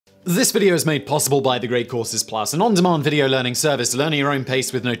This video is made possible by The Great Courses Plus, an on-demand video learning service. Learn at your own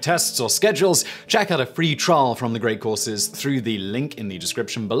pace with no tests or schedules. Check out a free trial from The Great Courses through the link in the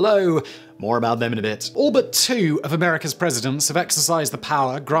description below. More about them in a bit. All but 2 of America's presidents have exercised the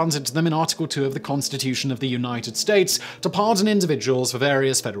power granted to them in Article 2 of the Constitution of the United States to pardon individuals for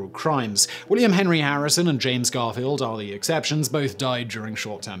various federal crimes. William Henry Harrison and James Garfield are the exceptions. Both died during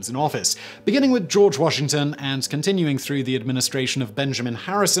short terms in office. Beginning with George Washington and continuing through the administration of Benjamin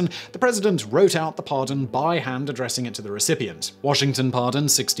Harrison, the president wrote out the pardon by hand, addressing it to the recipient. Washington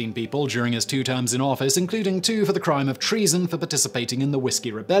pardoned 16 people during his 2 terms in office, including 2 for the crime of treason for participating in the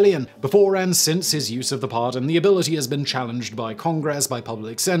Whiskey Rebellion. Before and since his use of the pardon, the ability has been challenged by Congress, by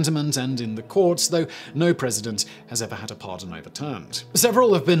public sentiment, and in the courts, though no president has ever had a pardon overturned.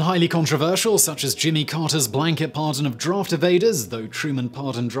 Several have been highly controversial, such as Jimmy Carter's blanket pardon of draft evaders, though Truman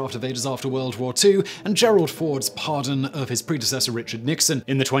pardoned draft evaders after World War II, and Gerald Ford's pardon of his predecessor Richard Nixon.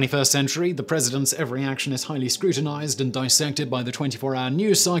 In the 21st century, the president's every action is highly scrutinized and dissected by the 24-hour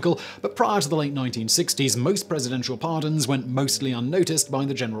news cycle, but prior to the late 1960s, most presidential pardons went mostly unnoticed by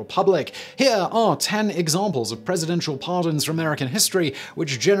the general public. Here are 10 examples of presidential pardons from American history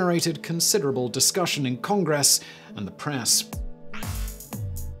which generated considerable discussion in Congress and the press.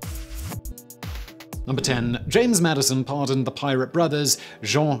 Number 10. James Madison pardoned the pirate brothers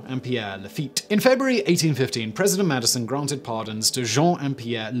Jean and Pierre Lafitte. In February 1815, President Madison granted pardons to Jean and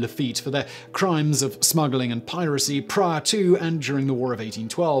Pierre Lafitte for their crimes of smuggling and piracy prior to and during the War of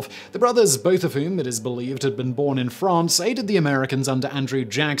 1812. The brothers, both of whom it is believed had been born in France, aided the Americans under Andrew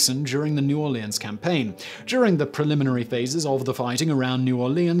Jackson during the New Orleans campaign. During the preliminary phases of the fighting around New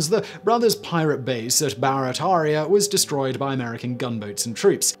Orleans, the brothers' pirate base at Barataria was destroyed by American gunboats and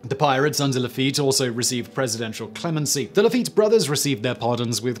troops. The pirates under Lafitte also received presidential clemency. The Lafitte brothers received their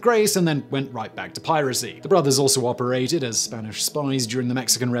pardons with grace and then went right back to piracy. The brothers also operated as Spanish spies during the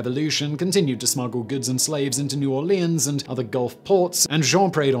Mexican Revolution, continued to smuggle goods and slaves into New Orleans and other Gulf ports, and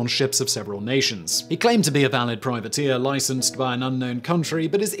Jean preyed on ships of several nations. He claimed to be a valid privateer licensed by an unknown country,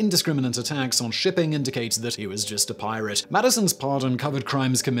 but his indiscriminate attacks on shipping indicate that he was just a pirate. Madison's pardon covered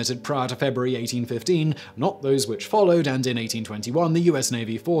crimes committed prior to February 1815, not those which followed, and in 1821 the US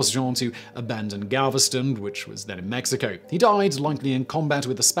Navy forced Jean to abandon Galveston, which was then in Mexico. He died, likely in combat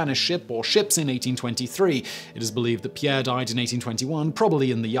with a Spanish ship or ships, in 1823. It is believed that Pierre died in 1821,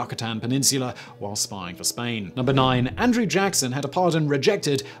 probably in the Yucatan Peninsula, while spying for Spain. Number 9. Andrew Jackson had a pardon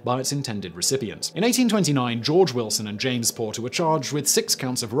rejected by its intended recipient. In 1829, George Wilson and James Porter were charged with 6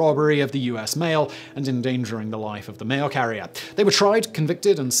 counts of robbery of the US mail and endangering the life of the mail carrier. They were tried,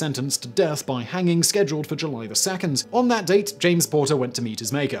 convicted, and sentenced to death by hanging, scheduled for July 2nd. On that date, James Porter went to meet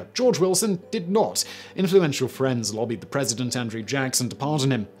his maker. George Wilson did not. Influential friends lobbied the president, Andrew Jackson, to pardon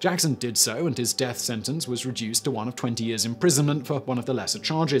him. Jackson did so, and his death sentence was reduced to one of 20 years imprisonment for one of the lesser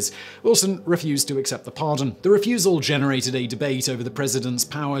charges. Wilson refused to accept the pardon. The refusal generated a debate over the president's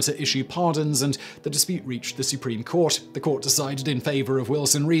power to issue pardons, and the dispute reached the Supreme Court. The court decided in favor of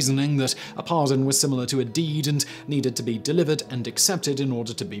Wilson, reasoning that a pardon was similar to a deed and needed to be delivered and accepted in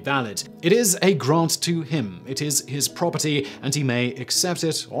order to be valid. It is a grant to him. It is his property, and he may accept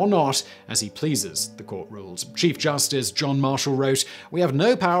it or not as he pleases, the court ruled. Chief Justice John Marshall wrote, "We have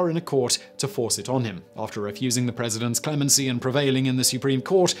no power in a court to force it on him." After refusing the president's clemency and prevailing in the Supreme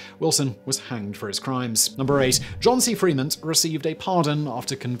Court, Wilson was hanged for his crimes. Number 8. John C. Fremont received a pardon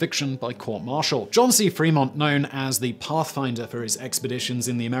after conviction by court-martial. John C. Fremont, known as the Pathfinder for his expeditions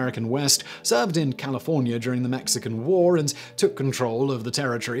in the American West, served in California during the Mexican War and took control of the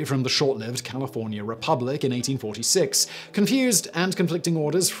territory from the short-lived California Republic in 1846. Confused and conflicting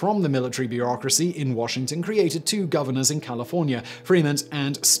orders from the military bureaucracy in Washington created 2 governors in California, Fremont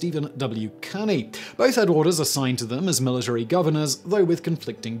and Stephen W. Kearny. Both had orders assigned to them as military governors, though with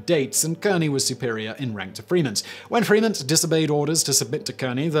conflicting dates, and Kearny was superior in rank to Fremont. When Fremont disobeyed orders to submit to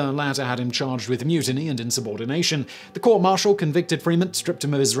Kearny, the latter had him charged with mutiny and insubordination. The court-martial convicted Fremont, stripped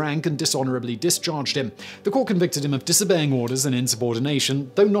him of his rank, and dishonorably discharged him. The court convicted him of disobeying orders and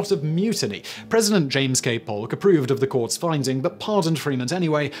insubordination, though not of mutiny. President James K. Polk approved of the court's finding, but pardoned Fremont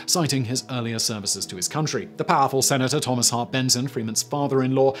anyway, citing his earlier services to his country. The powerful Senator Thomas Hart Benton, Fremont's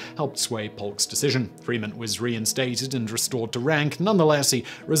father-in-law, helped sway Polk's decision. Fremont was reinstated and restored to rank. Nonetheless, he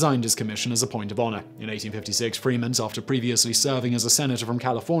resigned his commission as a point of honor. In 1856, Fremont, after previously serving as a senator from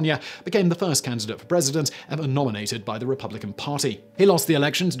California, became the first candidate for president ever nominated by the Republican Party. He lost the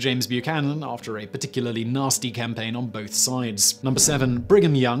election to James Buchanan after a particularly nasty campaign on both sides. Number 7.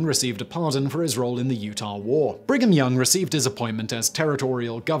 Brigham Young received a pardon for his role in the Utah War. Brigham Young received his appointment as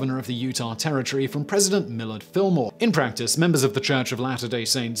territorial governor of the Utah Territory territory from President Millard Fillmore. In practice, members of the Church of Latter-day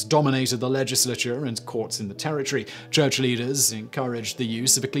Saints dominated the legislature and courts in the territory. Church leaders encouraged the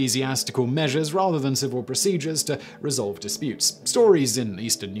use of ecclesiastical measures rather than civil procedures to resolve disputes. Stories in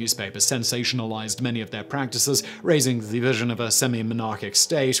Eastern newspapers sensationalized many of their practices, raising the vision of a semi-monarchic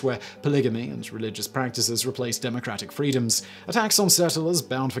state where polygamy and religious practices replaced democratic freedoms. Attacks on settlers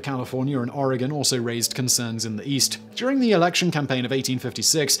bound for California and Oregon also raised concerns in the East. During the election campaign of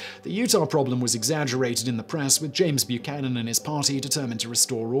 1856, the Utah problem was exaggerated in the press, with James Buchanan and his party determined to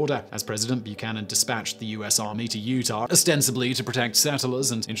restore order. As president, Buchanan dispatched the U.S. Army to Utah, ostensibly to protect settlers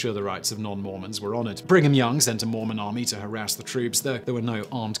and ensure the rights of non-Mormons were honored. Brigham Young sent a Mormon army to harass the troops, though there were no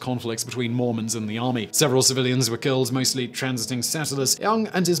armed conflicts between Mormons and the army. Several civilians were killed, mostly transiting settlers. Young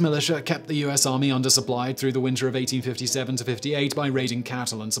and his militia kept the U.S. Army undersupplied through the winter of 1857-58 by raiding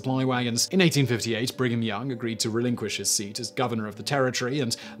cattle and supply wagons. In 1858, Brigham Young agreed to relinquish his seat as governor of the territory,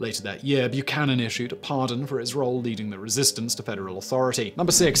 and later that year, Buchanan issued a pardon for his role leading the resistance to federal authority.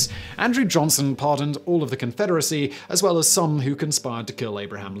 Number 6. Andrew Johnson pardoned all of the Confederacy, as well as some who conspired to kill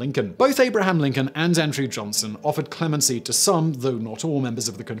Abraham Lincoln. Both Abraham Lincoln and Andrew Johnson offered clemency to some, though not all, members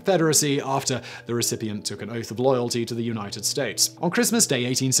of the Confederacy after the recipient took an oath of loyalty to the United States. On Christmas Day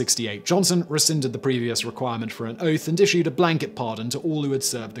 1868, Johnson rescinded the previous requirement for an oath and issued a blanket pardon to all who had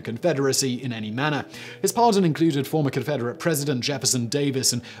served the Confederacy in any manner. His pardon included former Confederate President Jefferson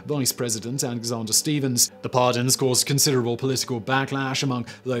Davis and Vice President Alexander Stephens. The pardons caused considerable political backlash among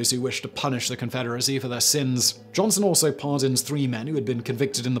those who wished to punish the Confederacy for their sins. Johnson also pardoned 3 men who had been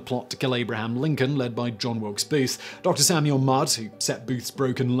convicted in the plot to kill Abraham Lincoln, led by John Wilkes Booth. Dr. Samuel Mudd, who set Booth's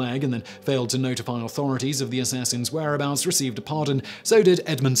broken leg and then failed to notify authorities of the assassin's whereabouts, received a pardon. So did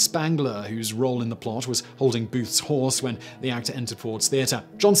Edmund Spangler, whose role in the plot was holding Booth's horse when the actor entered Ford's Theatre.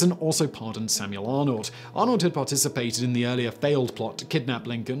 Johnson also pardoned Samuel Arnold. Arnold had participated in the earlier failed plot to kidnap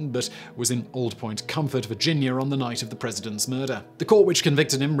Lincoln, but was in Old Point Comfort, Virginia on the night of the president's murder. The court which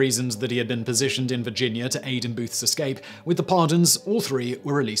convicted him reasoned that he had been positioned in Virginia to aid in Booth's escape. With the pardons, all 3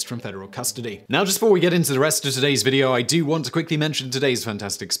 were released from federal custody. Now, just before we get into the rest of today's video, I do want to quickly mention today's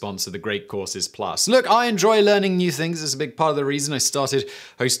fantastic sponsor, the Great Courses Plus. Look, I enjoy learning new things. It's a big part of the reason I started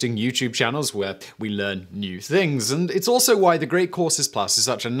hosting YouTube channels where we learn new things, and it's also why the Great Courses Plus is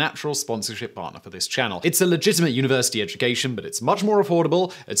such a natural sponsorship partner for this channel. It's a legitimate university education, but it's much more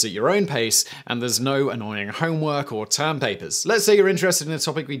affordable, it's at your own pace, and there's no annoying homework or term papers. Let's say you're interested in a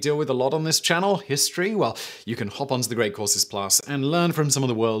topic we deal with a lot on this channel, history. Well, you can hop onto the Great Courses Plus and learn from some of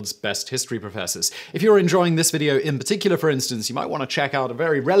the world's best history professors. If you're enjoying this video in particular, for instance, you might want to check out a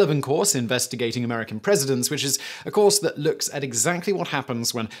very relevant course, Investigating American Presidents, which is a course that looks at exactly what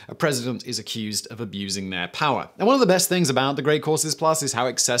happens when a president is accused of abusing their power. And one of the best things about the Great Courses Plus is how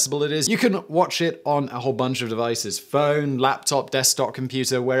accessible it is. You can watch it on a whole bunch of devices: phone, laptop, desktop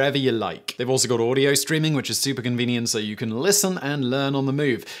computer, wherever you like. They've also got audio streaming, which is super convenient, so you can listen and learn on the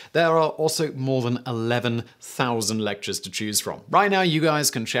move. There are also more than 11,000 lectures to choose from. Right now, you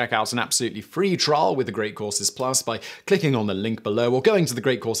guys can check out an absolutely free trial with the Great Courses Plus by clicking on the link below or going to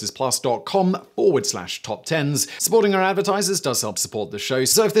thegreatcoursesplus.com/TopTenz. Supporting our advertisers does help support the show,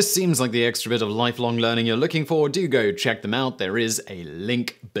 so if this seems like the extra bit of lifelong learning you're looking for, do go check them out. There is a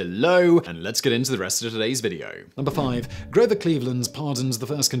link below, and let's get into the rest of today's video. Number 5. Grover Cleveland pardons the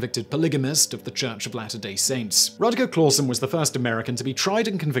first convicted polygamist of the Church of Latter-day Saints. Rutger Clawson was the first American to be tried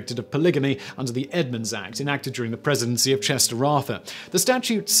and convicted of polygamy under the Edmunds Act, enacted during the presidency of Chester Arthur. The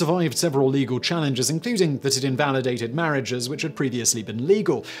statute survived several legal challenges, including that it invalidated marriages which had previously been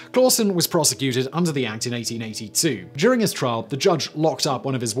legal. Clawson was prosecuted under the act in 1882. During his trial, the judge locked up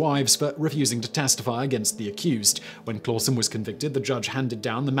one of his wives for refusing to testify against the accused. When Clawson was convicted, the judge handed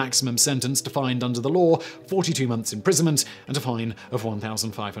down the maximum sentence defined under the law: 42 months imprisonment and a fine of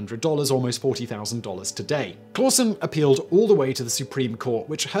 $1,500, almost $40,000 today. Clawson appealed all the way to the Supreme Court,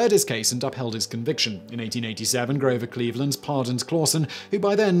 which heard his case and upheld his conviction. In 1887, Grover Cleveland pardoned Clawson, who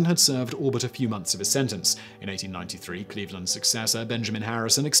by then had served all but a few months of his sentence. In 1893, Cleveland's successor, Benjamin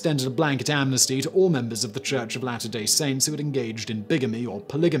Harrison, extended a blanket amnesty to all members of the Church of Latter-day Saints who had engaged in bigamy or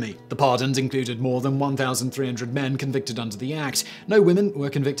polygamy. The pardons included more than 1,300 men convicted under the act. No women were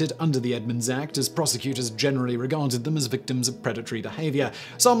convicted under the Edmunds Act, as prosecutors generally regarded them as victims of predatory behavior.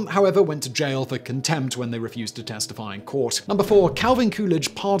 Some, however, went to jail for contempt when they refused to testify in court. Number 4. Calvin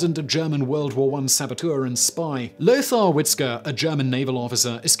Coolidge pardoned a German World War I saboteur and spy. Lothar Witzka, a German naval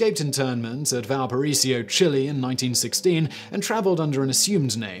officer, escaped internment at Valparaiso, Chile in 1916 and traveled under an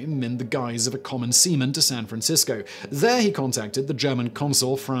assumed name in the guise of a common seaman to San Francisco. There he contacted the German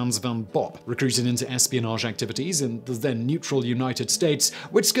consul Franz von Bopp. Recruited into espionage activities in the then neutral United States,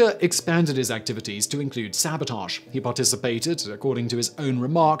 Witzka expanded his activities to include sabotage. He participated, according to his own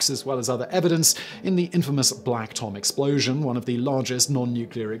remarks, as well as other evidence, in the infamous Black Tom explosion, one of the largest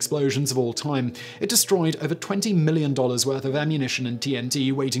non-nuclear explosions of all time. It destroyed over $20 million worth of ammunition and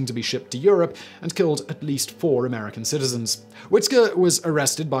TNT waiting to be shipped to Europe and killed at least 4 American citizens. Whitaker was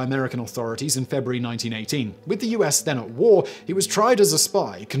arrested by American authorities in February 1918. With the US then at war, he was tried as a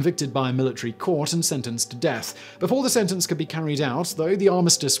spy, convicted by a military court, and sentenced to death. Before the sentence could be carried out, though, the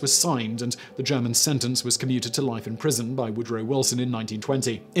armistice was signed, and the German sentence was commuted to life in prison by Woodrow Wilson in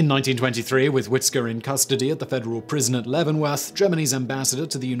 1920. In 1923, with Whitaker in custody at the federal prison at Leavenworth, Germany's ambassador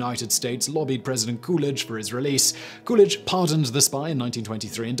to the United States lobbied President Coolidge for his release. Coolidge pardoned the spy in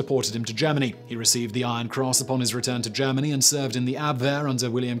 1923 and deported him to Germany. He received the Iron Cross upon his return to Germany and served in the Abwehr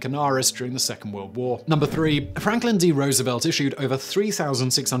under William Canaris during the Second World War. Number 3. Franklin D. Roosevelt issued over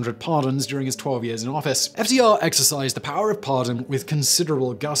 3,600 pardons during his 12 years in office. FDR exercised the power of pardon with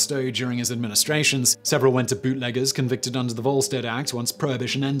considerable gusto during his administrations. Several went to bootleggers convicted under the Volstead Act once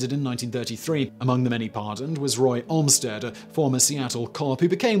Prohibition ended in 1933. Among the many pardoned was Roy Olmsted, a former Seattle cop who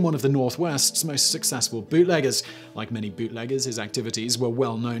became one of the Northwest's most successful bootleggers. Like many bootleggers, his activities were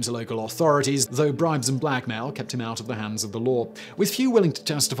well known to local authorities, though bribes and blackmail kept him out of the hands of the law. With few willing to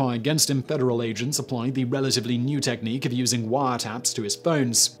testify against him, federal agents applied the relatively new technique of using wiretaps to his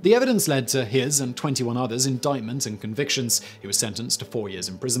phones. The evidence led to his and 21 others' indictments and convictions. He was sentenced to 4 years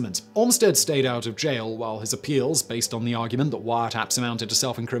imprisonment. Olmsted stayed out of jail while his appeals, based on the argument that wiretaps amounted to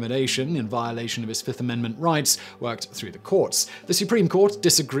self-incrimination in violation of his Fifth Amendment rights, worked through the courts. The Supreme Court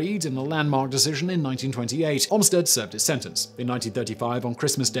disagreed in a landmark decision in 1928. Olmsted served his sentence. In 1935, on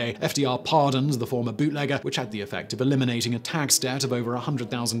Christmas Day, FDR pardoned the former bootlegger, which had the effect of eliminating a tax debt of over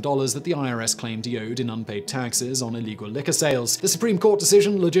 $100,000 that the IRS claimed he owed in unpaid taxes on illegal liquor sales. The Supreme Court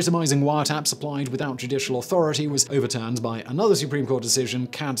decision legitimizing wiretaps applied without judicial authority was overturned by another Supreme Court decision,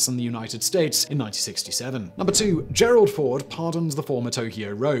 Katz and the United States, in 1967. Number 2. Gerald Ford pardoned the former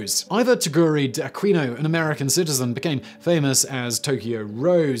Tokyo Rose. Ivor Taguri d'Aquino, an American citizen, became famous as Tokyo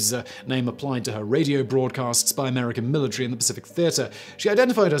Rose, a name applied to her radio broadcasts by American military in the Pacific Theater. She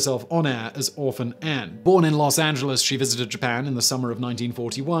identified herself on air as Orphan Anne. Born in Los Angeles, she visited Japan in the summer of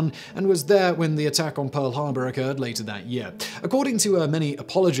 1941 and was there when the attack on Pearl Harbor occurred later that year. According to many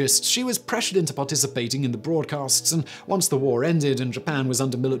apologists, she was pressured into participating in the broadcasts, and once the war ended and Japan was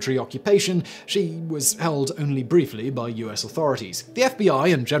under military occupation, she was held only briefly by US authorities. The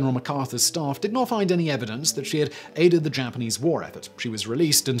FBI and General MacArthur's staff did not find any evidence that she had aided the Japanese war effort. She was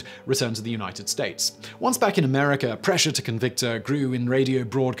released and returned to the United States. Once back in America, pressure to convict her grew in radio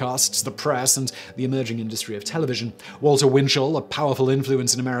broadcasts, the press, and the emerging industry of television. Walter Winchell, a powerful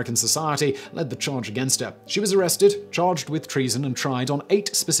influence in American society, led the charge against her. She was arrested, charged with treason, and tried on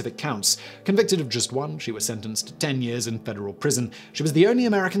 8 specific counts. Convicted of just one, she was sentenced to 10 years in federal prison. She was the only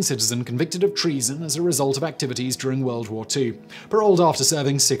American citizen convicted of treason as a result of activities during World War II. Paroled after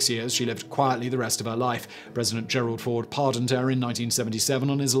serving 6 years, she lived quietly the rest of her life. President Gerald Ford pardoned her in 1977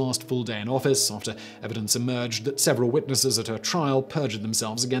 on his last full day in office, after evidence emerged that several witnesses at her trial perjured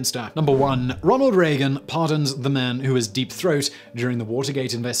themselves against her. Number 1. Ronald Reagan pardoned the man who was deep throat during the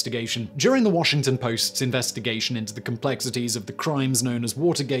Watergate investigation. During the Washington Post's investigation into the complexities of the crimes known as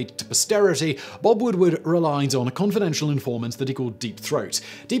Watergate to posterity, Bob Woodward relied on a confidential informant that he called Deep Throat.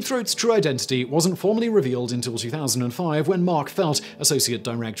 Deep Throat's true identity wasn't formally revealed until 2005, when Mark Felt, associate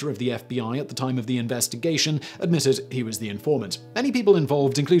director of the FBI at the time of the investigation, admitted he was the informant. Many people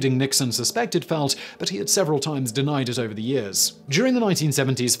involved, including Nixon, suspected Felt, but he had several times denied it over the years. During the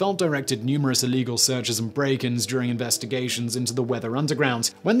 1970s, Felt directed numerous illegal searches and break-ins during investigations into the Weather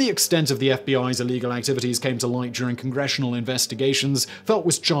Underground. When the extent of the FBI's illegal activities came to light during congressional investigations, Felt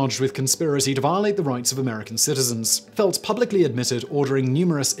was charged with conspiracy to violate the rights of American citizens. Felt publicly admitted ordering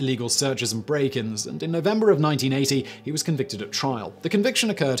numerous illegal searches and break-ins, and in November of 1980, he was convicted at trial. The conviction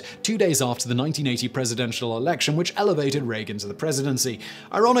occurred 2 days after the 1980 presidential election, which elevated Reagan to the presidency.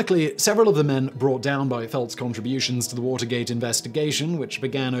 Ironically, several of the men brought down by Felt's contributions to the Watergate investigation, which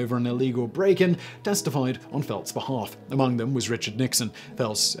began over an illegal break-in, testified on Felt's behalf. Among them was Richard Nixon.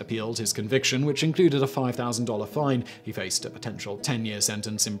 Felt appealed his conviction, which included a $5,000 fine. He faced a potential 10-year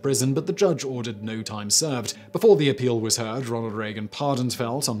sentence in prison, but the judge ordered no time served. Before the appeal was heard, Ronald Reagan pardoned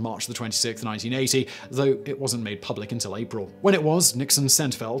Felt on March 26, 1980, though it wasn't made public until April. When it was, Nixon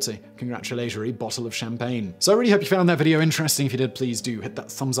sent Felt a congratulatory bottle of champagne. So I really hope you found that video interesting. If you did, please do hit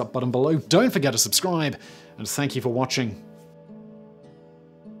that thumbs up button below. Don't forget to subscribe, and thank you for watching.